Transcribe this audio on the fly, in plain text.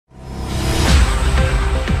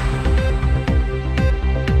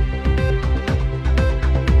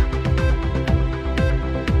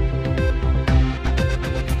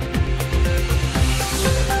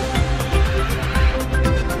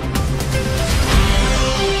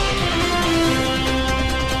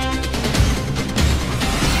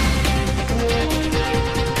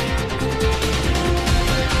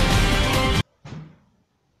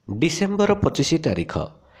December 25 तारिख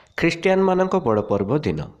ख्रीष्टियान मानक बड़ पर्व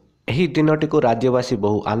दिन। ଏହି ଦିନଟିକୁ ରାଜ୍ୟବାସୀ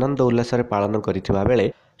ବହୁ ଆନନ୍ଦ ଉଲ୍ଲାସରେ ପାଳନ କରିଥିବା ବେଳେ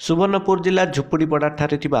ସୁବର୍ଣ୍ଣପୁର ଜିଲ୍ଲା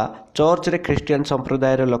ଝୁପୁଡ଼ିପଡ଼ାଠାରେ ଥିବା ଚର୍ଚ୍ଚରେ ଖ୍ରୀଷ୍ଟିଆନ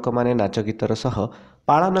ସମ୍ପ୍ରଦାୟର ଲୋକମାନେ ନାଚ ଗୀତର ସହ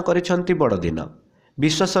ପାଳନ କରିଛନ୍ତି ବଡ଼ଦିନ।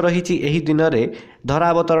 ବିଶ୍ୱାସ ରହିଛି ଏହି ଦିନରେ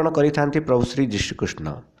ଧରାବତରଣ କରିଥାନ୍ତି ପ୍ରଭୁ ଶ୍ରୀ ଯୀଶୁକୃଷ୍ଣ।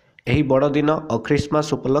 ଏହି ବଡ଼ଦିନ ଓ ଖ୍ରୀଷ୍ଟମାସ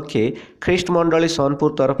ଉପଲକ୍ଷେ ଖ୍ରୀଷ୍ଟ ମଣ୍ଡଳୀ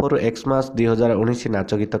ସୋନପୁର ତରଫରୁ ଏକ୍ସମାସ 2019 ନାଚ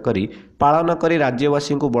ଗୀତ କରି ପାଳନ କରି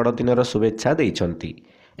ରାଜ୍ୟବାସୀଙ୍କୁ ବଡ଼ଦିନର ଶୁଭେଚ୍ଛା ଦେଇଛନ୍ତି।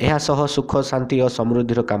 ଏହା ସହ ସୁଖ ଶାନ୍ତି ଓ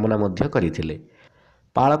ସମୃଦ୍ଧିର କାମନା ମଧ୍ୟ କରିଥିଲେ।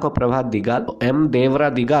 ପାଳକ ପ୍ରଭାତ ଦିଗାଲ ଓ ଏମ୍ ଦେବରା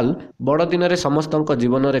ଦିଗାଲ ବଡ଼ଦିନରେ ସମସ୍ତଙ୍କ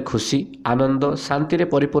ଜୀବନରେ ଖୁସି ଆନନ୍ଦ ଶାନ୍ତିରେ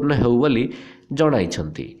ପରିପୂର୍ଣ୍ଣ ହେଉ ବୋଲି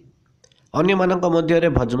ଜଣାଇଛନ୍ତି। ଅନ୍ୟମାନଙ୍କ ମଧ୍ୟରେ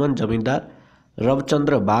ଭଜମନ ଜମିଦାର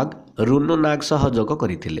ରବଚନ୍ଦ୍ର ବାଗ ରୁନୁ ନାଗ ସହ ଯୋଗ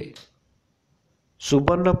କରିଥିଲେ।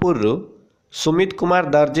 ସୁବର୍ଣ୍ଣପୁରରୁ ସୁମିତ କୁମାର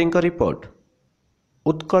ଦାର୍ଜୀଙ୍କ ରିପୋର୍ଟ,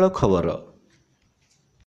 ଉତ୍କଳ ଖବର।